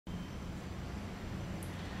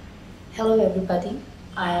Hello everybody,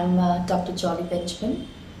 I am Dr. Jolly Benjamin,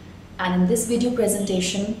 and in this video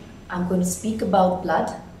presentation I'm going to speak about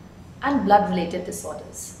blood and blood related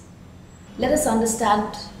disorders. Let us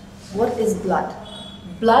understand what is blood.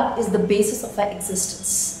 Blood is the basis of our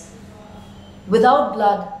existence. Without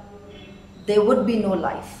blood there would be no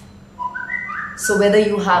life. So whether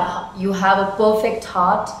you have a perfect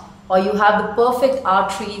heart or you have the perfect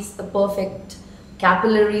arteries, the perfect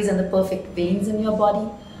capillaries and the perfect veins in your body,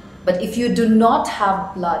 but if you do not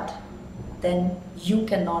have blood, then you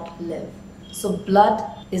cannot live. So blood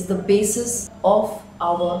is the basis of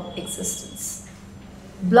our existence.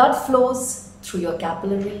 Blood flows through your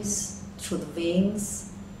capillaries, through the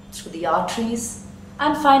veins, through the arteries,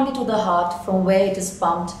 and finally to the heart, from where it is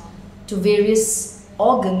pumped to various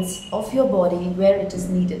organs of your body where it is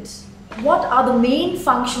needed. What are the main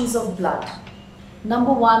functions of blood?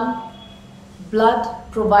 Number one,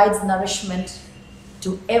 blood provides nourishment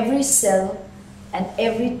to every cell and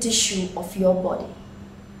every tissue of your body.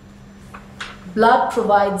 Blood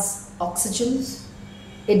provides oxygen.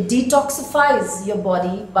 It detoxifies your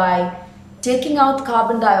body by taking out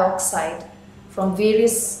carbon dioxide from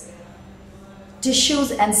various tissues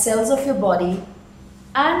and cells of your body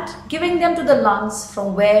and giving them to the lungs,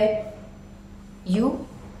 from where you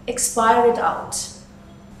expire it out.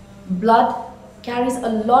 Blood carries a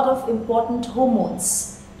lot of important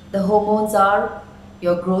hormones. The hormones are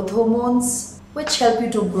your growth hormones, which help you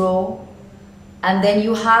to grow, and then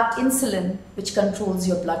you have insulin, which controls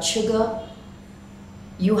your blood sugar.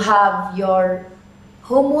 You have your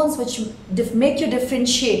hormones which make you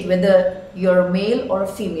differentiate whether you're a male or a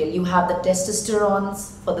female. You have the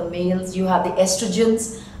testosterones for the males, you have the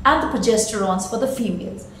estrogens and the progesterones for the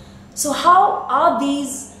females. So how are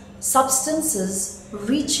these substances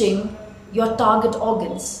reaching your target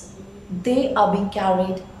organs? They are being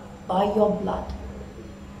carried by your blood.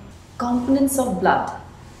 Components of blood.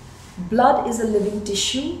 Blood is a living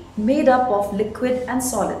tissue made up of liquid and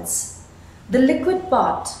solids. The liquid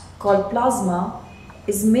part, called plasma,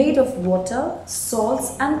 is made of water,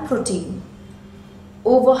 salts and protein.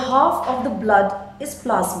 Over half of the blood is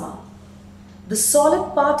plasma. The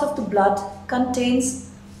solid part of the blood contains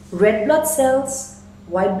red blood cells,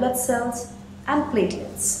 white blood cells and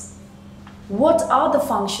platelets. What are the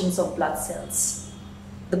functions of blood cells?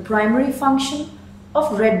 The primary function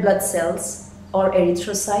of red blood cells or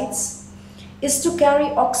erythrocytes is to carry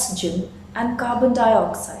oxygen and carbon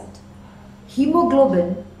dioxide.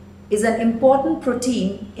 Hemoglobin is an important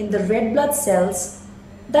protein in the red blood cells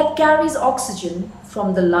that carries oxygen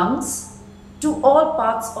from the lungs to all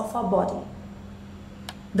parts of our body.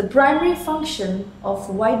 The primary function of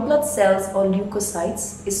white blood cells or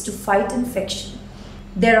leukocytes is to fight infection.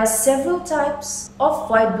 There are several types of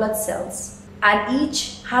white blood cells, and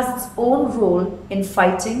each has its own role in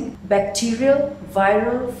fighting bacterial,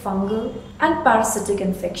 viral, fungal and parasitic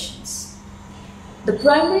infections. The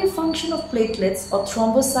primary function of platelets or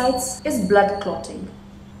thrombocytes is blood clotting.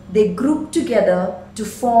 They group together to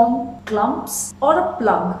form clumps or a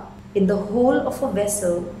plug in the hole of a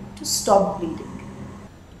vessel to stop bleeding.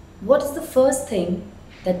 What is the first thing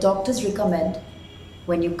that doctors recommend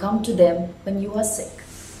when you come to them when you are sick?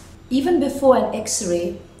 Even before an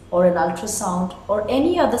X-ray or an ultrasound or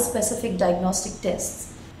any other specific diagnostic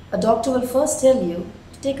tests, a doctor will first tell you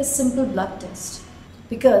to take a simple blood test,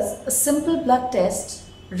 because a simple blood test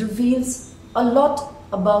reveals a lot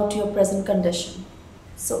about your present condition.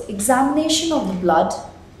 So examination of the blood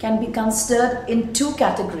can be considered in two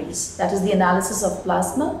categories, that is the analysis of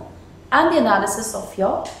plasma and the analysis of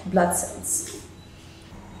your blood cells.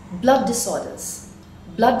 Blood disorders.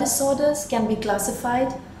 Blood disorders can be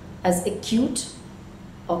classified as acute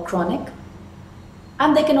or chronic,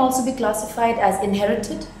 and they can also be classified as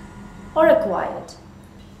inherited or acquired.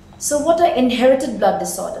 So what are inherited blood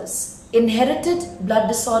disorders? Inherited blood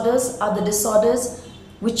disorders are the disorders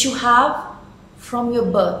which you have from your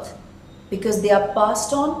birth, because they are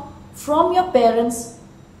passed on from your parents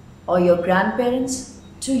or your grandparents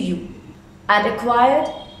to you. And acquired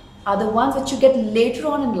are the ones which you get later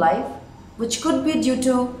on in life, which could be due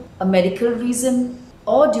to a medical reason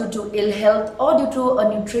or due to ill health or due to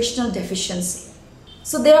a nutritional deficiency.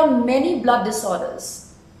 So there are many blood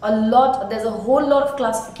disorders. There's a whole lot of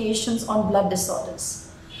classifications on blood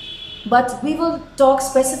disorders. But we will talk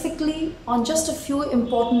specifically on just a few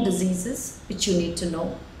important diseases which you need to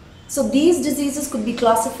know. So these diseases could be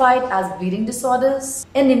classified as bleeding disorders,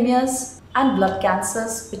 anemias and blood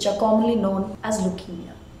cancers, which are commonly known as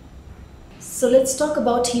leukemia. So let's talk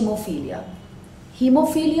about hemophilia.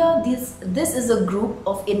 Hemophilia, this is a group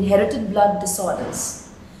of inherited blood disorders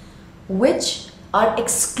which are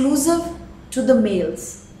exclusive to the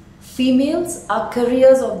males. Females are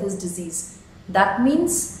carriers of this disease. That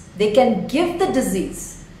means they can give the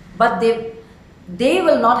disease, but they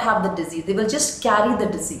will not have the disease. They will just carry the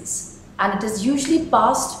disease. And it is usually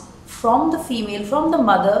passed from the female, from the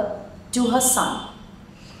mother to her son.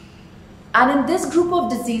 And in this group of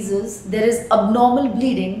diseases, there is abnormal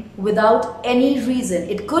bleeding without any reason.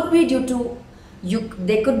 It could be due to,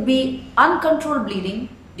 there could be uncontrolled bleeding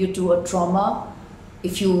due to a trauma.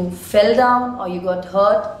 If you fell down or you got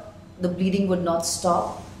hurt, the bleeding would not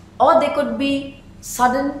stop. Or there could be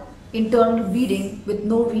sudden internal bleeding with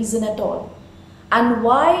no reason at all. And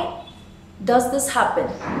why does this happen?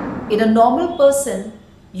 In a normal person,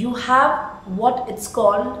 you have what it's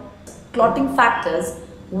called clotting factors,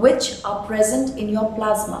 which are present in your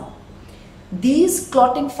plasma. These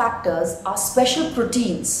clotting factors are special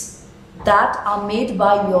proteins that are made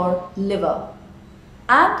by your liver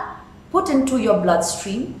and put into your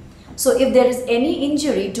bloodstream. So if there is any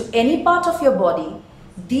injury to any part of your body,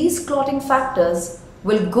 these clotting factors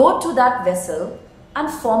will go to that vessel and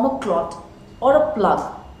form a clot or a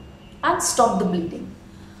plug and stop the bleeding.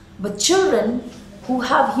 But children who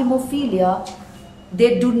have hemophilia,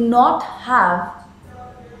 they do not have,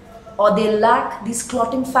 or they lack, these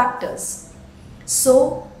clotting factors.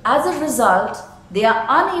 So as a result, they are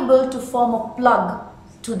unable to form a plug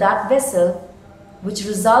to that vessel, which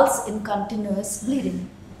results in continuous bleeding.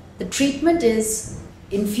 The treatment is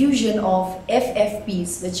infusion of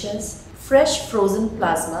FFPs, which is fresh frozen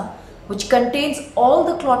plasma, which contains all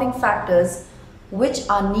the clotting factors which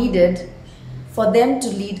are needed for them to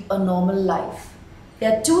lead a normal life.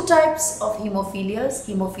 There are two types of hemophilias,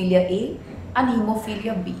 hemophilia A and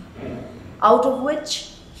hemophilia B, out of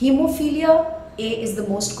which hemophilia A is the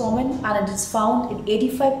most common and it is found in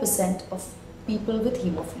 85% of people with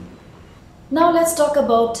hemophilia. Now let's talk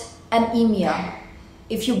about anemia.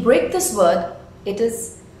 If you break this word, it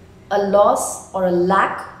is a loss or a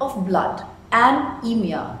lack of blood.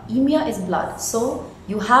 Anemia. Emia is blood. So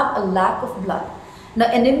you have a lack of blood. Now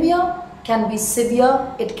anemia can be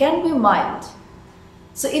severe, it can be mild.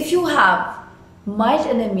 So if you have mild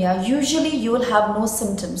anemia, usually you will have no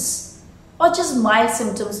symptoms or just mild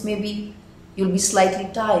symptoms. Maybe you'll be slightly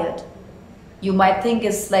tired. You might think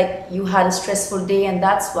it's like you had a stressful day and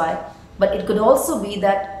that's why. But it could also be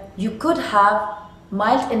that you could have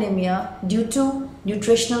mild anemia due to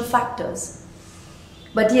nutritional factors.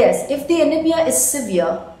 But yes, if the anemia is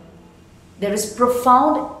severe, there is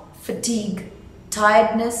profound fatigue,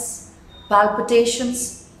 tiredness,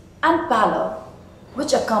 palpitations and pallor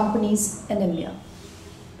which accompanies anemia.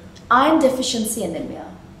 Iron deficiency anemia.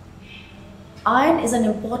 Iron is an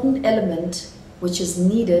important element which is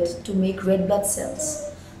needed to make red blood cells.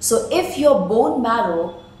 So if your bone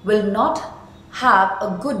marrow will not have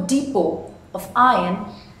a good depot of iron,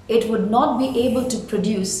 it would not be able to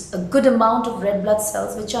produce a good amount of red blood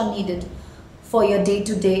cells which are needed for your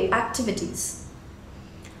day-to-day activities.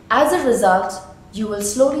 As a result, you will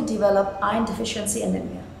slowly develop iron deficiency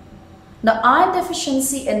anemia. Now, iron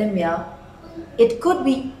deficiency anemia, it could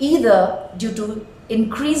be either due to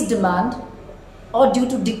increased demand or due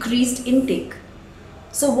to decreased intake.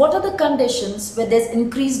 So what are the conditions where there's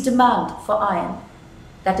increased demand for iron?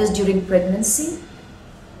 That is during pregnancy,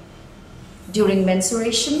 during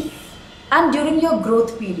menstruation, and during your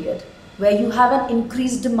growth period, where you have an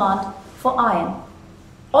increased demand for iron,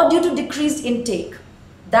 or due to decreased intake.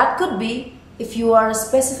 That could be if you are a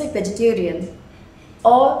specific vegetarian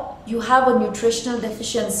or you have a nutritional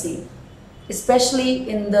deficiency, especially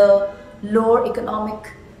in the lower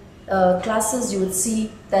economic classes. You would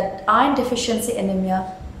see that iron deficiency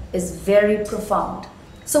anemia is very profound.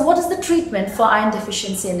 So what is the treatment for iron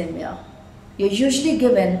deficiency anemia? You're usually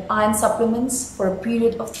given iron supplements for a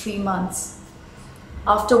period of 3 months,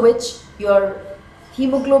 after which your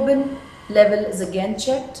hemoglobin level is again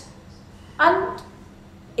checked, and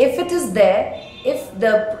if it is there, if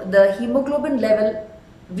the hemoglobin level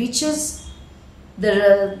reaches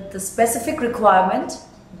the specific requirement,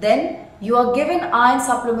 then you are given iron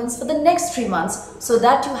supplements for the next 3 months so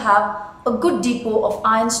that you have a good depot of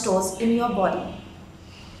iron stores in your body.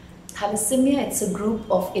 Thalassemia, it's a group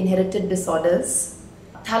of inherited disorders.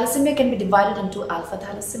 Thalassemia can be divided into alpha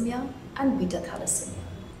thalassemia and beta thalassemia.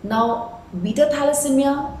 Now, beta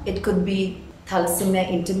thalassemia, it could be thalassemia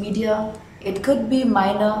intermedia, it could be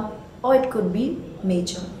minor, or it could be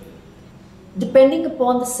major. Depending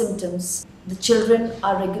upon the symptoms, the children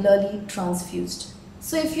are regularly transfused.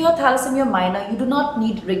 So if you are thalassemia minor, you do not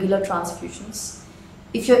need regular transfusions.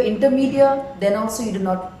 If you're intermediate, then also you do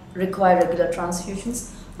not require regular transfusions.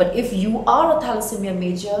 But if you are a thalassemia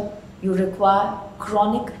major, you require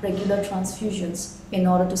chronic regular transfusions in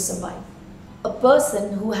order to survive. a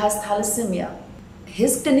person who has thalassemia,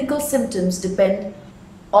 his clinical symptoms depend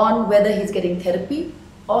on whether he's getting therapy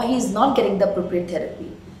or he's not getting the appropriate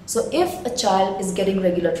therapy. So if a child is getting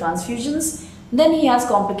regular transfusions, then he has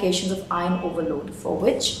complications of iron overload, for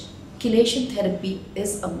which chelation therapy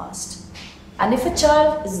is a must. And if a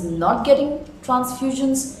child is not getting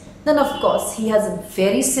transfusions, then of course he has a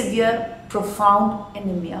very severe, profound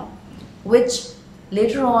anemia, which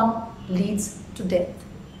later on leads to death.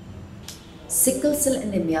 Sickle cell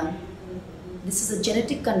anemia. This is a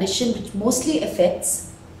genetic condition which mostly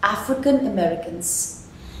affects African Americans.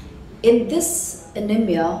 In this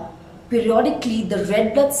anemia, periodically the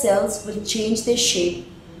red blood cells will change their shape.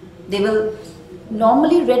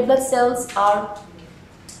 Normally red blood cells are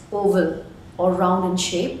oval or round in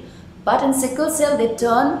shape, but in sickle cell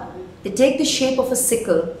they take the shape of a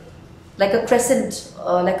sickle, like a crescent,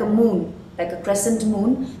 like a crescent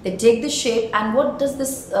moon. They take the shape, and what does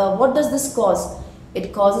this cause?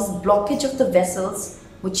 It causes blockage of the vessels,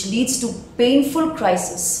 which leads to painful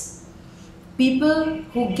crisis. People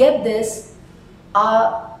who get this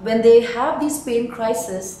when they have these pain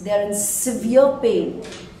crises, they are in severe pain,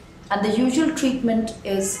 and the usual treatment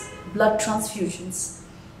is blood transfusions.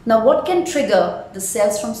 Now, what can trigger the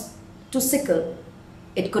cells to sickle?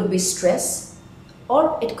 It could be stress,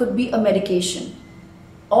 or it could be a medication,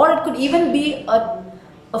 or it could even be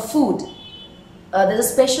a food. There's a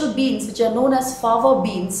special beans which are known as fava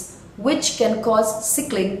beans, which can cause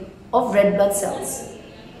sickling of red blood cells.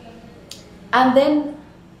 And then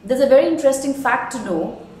there's a very interesting fact to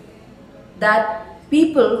know that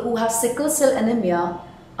people who have sickle cell anemia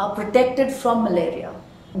are protected from malaria.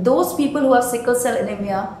 Those people who have sickle cell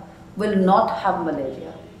anemia will not have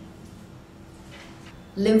malaria.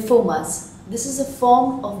 Lymphomas. This is a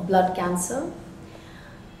form of blood cancer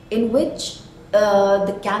in which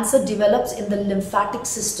the cancer develops in the lymphatic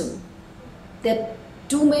system. There are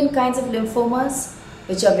two main kinds of lymphomas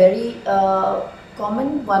which are very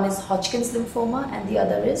common. One is Hodgkin's lymphoma and the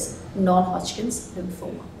other is non-Hodgkin's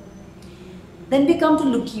lymphoma. Then we come to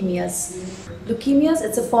leukemias. Leukemias,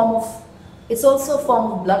 it's also a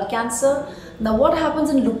form of blood cancer. Now what happens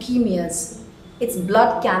in leukemias? It's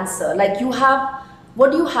blood cancer. Like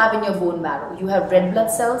what do you have in your bone marrow? You have red blood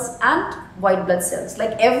cells and white blood cells.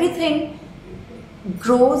 Like everything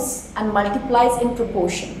grows and multiplies in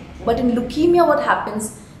proportion. But in leukemia what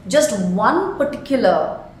happens? Just one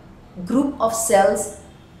particular group of cells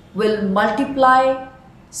will multiply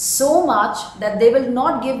so much that they will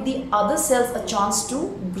not give the other cells a chance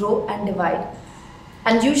to grow and divide.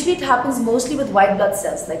 And usually it happens mostly with white blood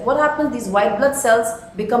cells. Like what happens? These white blood cells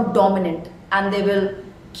become dominant and they will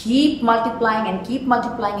keep multiplying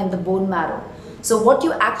in the bone marrow. So what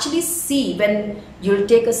you actually see when you'll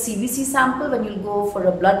take a CBC sample, when you'll go for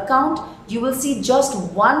a blood count, you will see just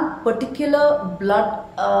one particular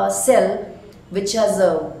blood cell which has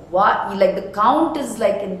the count is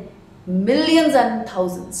like in millions and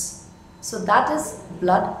thousands. So that is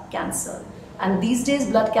blood cancer. And these days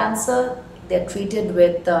blood cancer, they're treated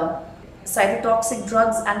with cytotoxic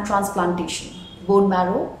drugs and transplantation, bone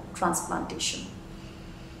marrow transplantation.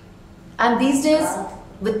 And these days,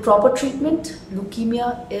 with proper treatment,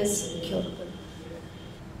 leukemia is curable.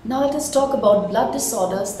 Now let us talk about blood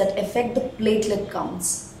disorders that affect the platelet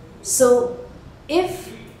counts. So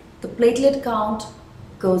if the platelet count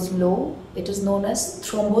goes low, it is known as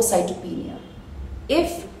thrombocytopenia.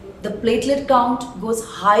 If the platelet count goes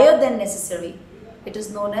higher than necessary, it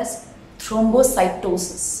is known as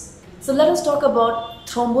thrombocytosis. So let us talk about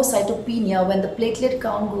thrombocytopenia when the platelet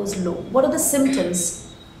count goes low. What are the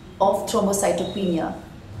symptoms of thrombocytopenia?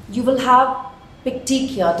 You will have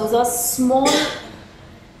petechia. Those are small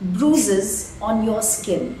bruises on your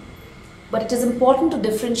skin. But it is important to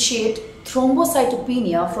differentiate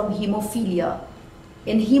thrombocytopenia from hemophilia.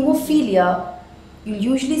 In hemophilia, you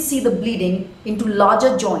usually see the bleeding into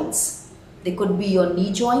larger joints. They could be your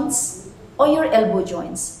knee joints or your elbow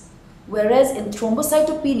joints. Whereas in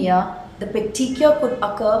thrombocytopenia, the petechia could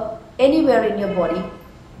occur anywhere in your body,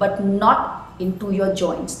 but not into your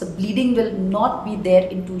joints. The bleeding will not be there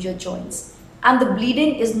into your joints. And the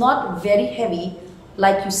bleeding is not very heavy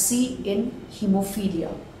like you see in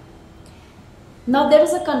hemophilia. Now there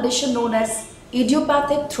is a condition known as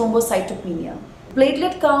idiopathic thrombocytopenia.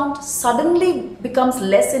 Platelet count suddenly becomes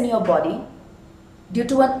less in your body due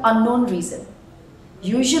to an unknown reason.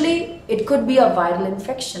 Usually it could be a viral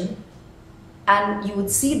infection, and you would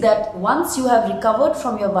see that once you have recovered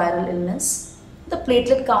from your viral illness, the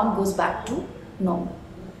platelet count goes back to normal.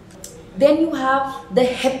 Then you have the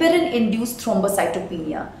heparin-induced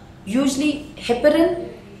thrombocytopenia. Usually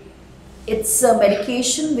heparin, it's a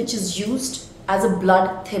medication which is used as a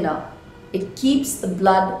blood thinner. it keeps the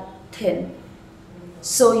blood thin.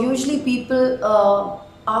 So usually people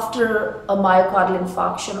after a myocardial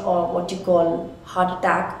infarction or what you call heart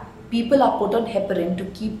attack, people are put on heparin to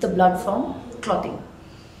keep the blood from clotting.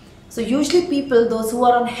 So usually people, those who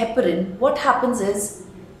are on heparin, what happens is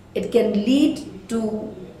it can lead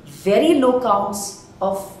to very low counts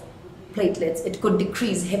of platelets. It could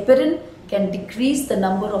decrease. Heparin can decrease the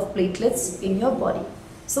number of platelets in your body.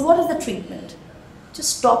 So what is the treatment?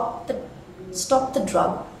 Just stop the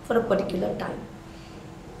drug for a particular time.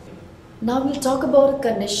 Now we'll talk about a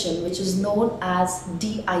condition which is known as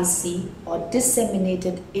DIC or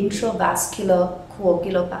disseminated intravascular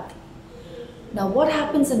coagulopathy. Now what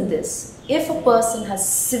happens in this? If a person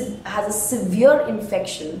has a severe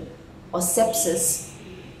infection or sepsis,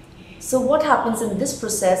 so what happens in this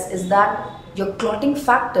process is that your clotting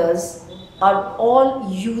factors are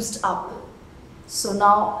all used up. So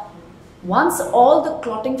now once all the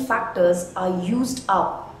clotting factors are used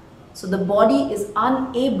up, so the body is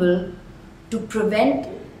unable to prevent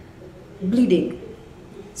bleeding.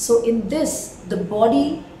 So in this, the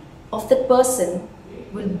body of the person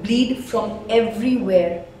will bleed from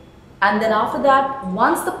everywhere, and then after that,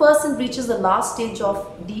 once the person reaches the last stage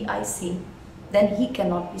of DIC, then he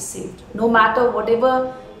cannot be saved. No matter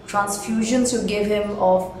whatever transfusions you give him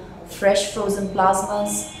of fresh frozen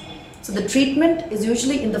plasmas. So the treatment is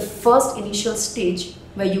usually in the first initial stage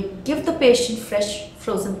where you give the patient fresh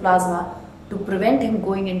frozen plasma to prevent him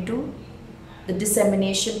going into the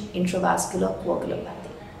dissemination intravascular coagulopathy.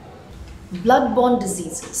 Bloodborne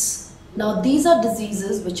diseases. Now these are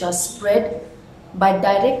diseases which are spread by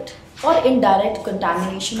direct or indirect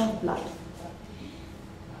contamination of blood.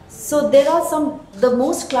 So there are the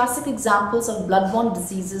most classic examples of bloodborne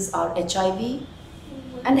diseases are HIV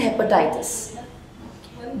and hepatitis.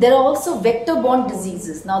 There are also vector-borne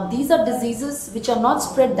diseases. Now these are diseases which are not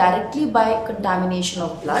spread directly by contamination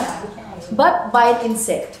of blood, but by an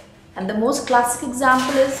insect. And the most classic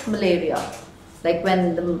example is malaria. Like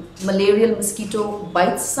when the malarial mosquito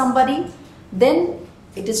bites somebody, then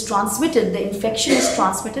it is transmitted, the infection is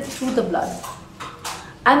transmitted through the blood.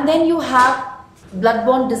 And then you have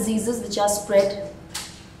bloodborne diseases which are spread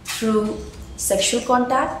through sexual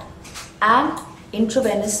contact and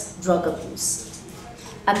intravenous drug abuse.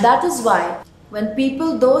 And that is why when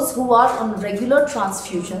people, those who are on regular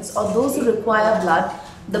transfusions or those who require blood,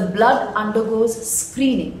 the blood undergoes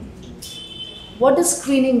screening. What does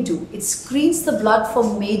screening do? It screens the blood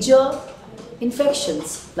for major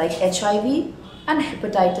infections like HIV and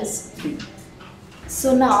hepatitis B.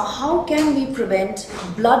 So now, how can we prevent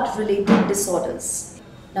blood-related disorders?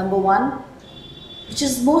 Number one, which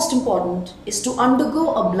is most important, is to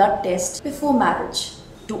undergo a blood test before marriage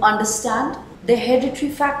to understand the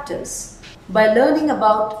hereditary factors by learning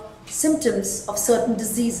about symptoms of certain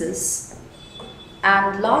diseases,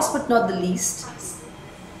 and last but not the least,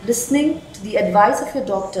 listening to the advice of your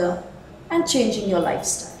doctor and changing your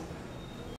lifestyle.